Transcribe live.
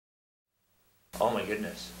Oh my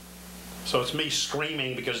goodness. So it's me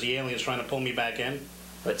screaming because the alien's trying to pull me back in.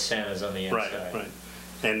 But Santa's on the inside. Right.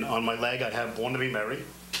 And on my leg I have Born to Be Merry.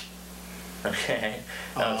 Okay.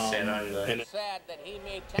 Santa on your leg.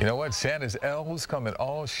 You know what? Santa's elves come in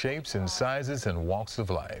all shapes and sizes and walks of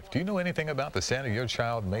life. Do you know anything about the Santa your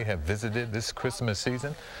child may have visited this Christmas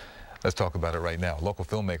season? Let's talk about it right now. Local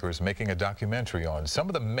filmmakers making a documentary on some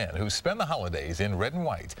of the men who spend the holidays in red and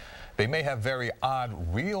white. They may have very odd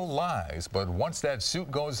real lives, but once that suit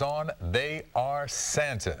goes on, they are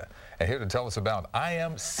Santa. And here to tell us about I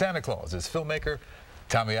Am Santa Claus is filmmaker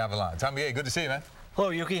Tommy Avallone. Tommy, hey, good to see you, man. Hello,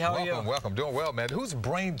 Yuki. How are you? Welcome. Doing well, man. Whose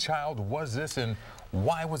brainchild was this, and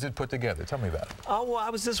why was it put together? Tell me about it. Oh, well, I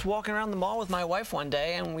was just walking around the mall with my wife one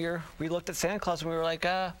day, and we looked at Santa Claus, and we were like,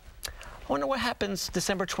 I wonder what happens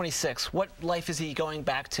December 26th. What life is he going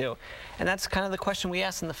back to? And that's kind of the question we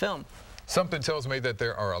asked in the film. Something tells me that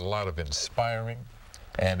there are a lot of inspiring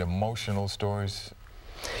and emotional stories.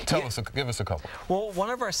 Give us a couple. Well, one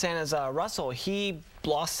of our Santas, Russell, he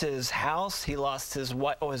lost his house. He lost his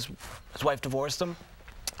wife. Oh, his wife divorced him.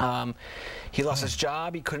 He lost his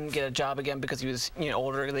job. He couldn't get a job again because he was,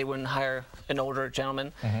 older. They wouldn't hire an older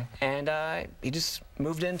gentleman, and he just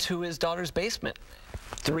moved into his daughter's basement.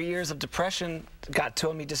 3 years of depression got to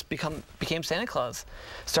him. He just became Santa Claus.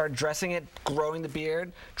 Started dressing it, growing the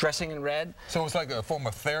beard, dressing in red. So it's like a form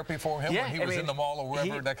of therapy for him when he was in the mall or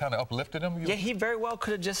wherever. That kind of uplifted him. Yeah, he very well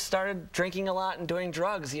could have just started drinking a lot and doing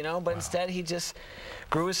drugs, but instead he just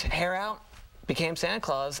grew his hair out, became Santa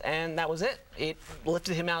Claus, and that was it. It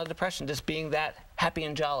lifted him out of depression, just being that happy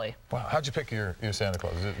and jolly. Wow. How'd you pick your Santa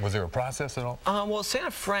Claus? Was there a process at all? Well,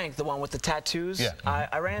 Santa Frank, the one with the tattoos, yeah.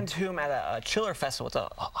 I ran into him at a chiller festival. It's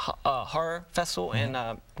a horror festival in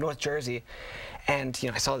North Jersey. And,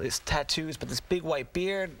 I saw these tattoos, but this big white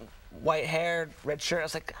beard, white hair, red shirt. I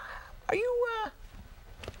was like, are you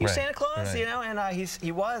Santa Claus? Right. And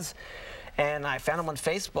he was. And I found him on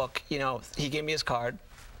Facebook. He gave me his card.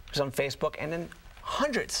 It was on Facebook, and then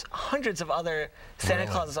hundreds of other Santa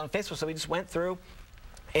Clauses on Facebook. So we just went through,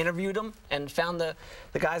 interviewed them, and found the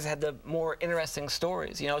guys that had the more interesting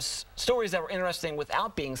stories. Stories that were interesting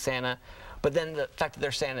without being Santa, but then the fact that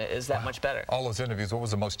they're Santa is that much better. All those interviews. What was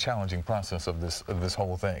the most challenging process of this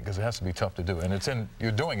whole thing? Because it has to be tough to do, and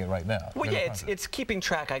you're doing it right now. Well, yeah, it's keeping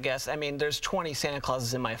track, I guess. I mean, there's 20 Santa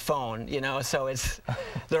Clauses in my phone, so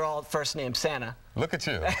they're all first name Santa. Look at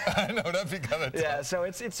you. I know, that'd be kind of tough. Yeah, so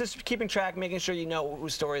it's just keeping track, making sure you know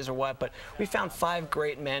whose stories are what. But we found 5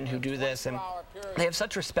 great men who do this, and they have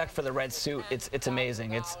such respect for the red suit. It's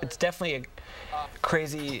amazing. It's definitely a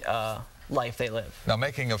crazy life they live. Now,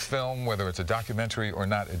 making a film, whether it's a documentary or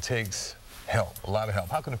not, it takes help, a lot of help.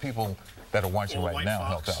 How can the people that are watching right now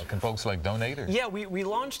help out? Can folks donate? Or? Yeah, we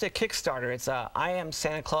launched a Kickstarter. It's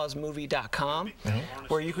IamSantaClausMovie.com,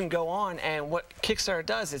 where you can go on, and what Kickstarter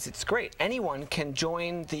does is it's great. Anyone can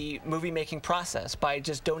join the movie making process by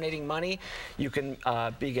just donating money. You can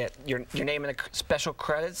get your name in the special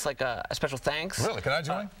credits, like a special thanks. Really? Can I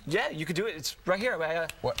join? Yeah, you can do it. It's right here.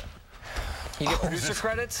 What? You get producer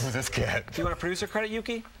credits. Who's this cat? Do you want a producer credit,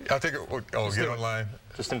 Yuki? I'll take it. Oh, get online.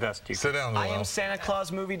 Just invest. Sit down.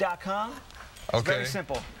 IamSantaClausMovie.com. It's very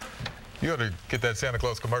simple. You ought to get that Santa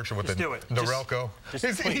Claus commercial with Norelco.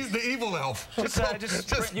 He's the evil elf. Just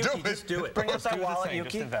do it. Bring up that wallet,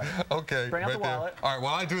 Yuki. Okay. Bring up the wallet. All right,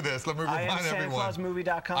 while I do this, let me remind everyone.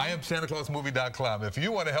 IamSantaClausMovie.com. IamSantaClausMovie.com. If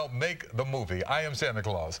you want to help make the movie, I Am Santa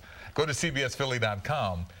Claus, go to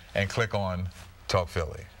CBSPhilly.com and click on Talk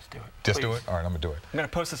Philly. Do it. Just do it? All right, I'm going to do it. I'm going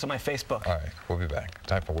to post this on my Facebook. All right, we'll be back.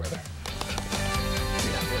 Time for weather.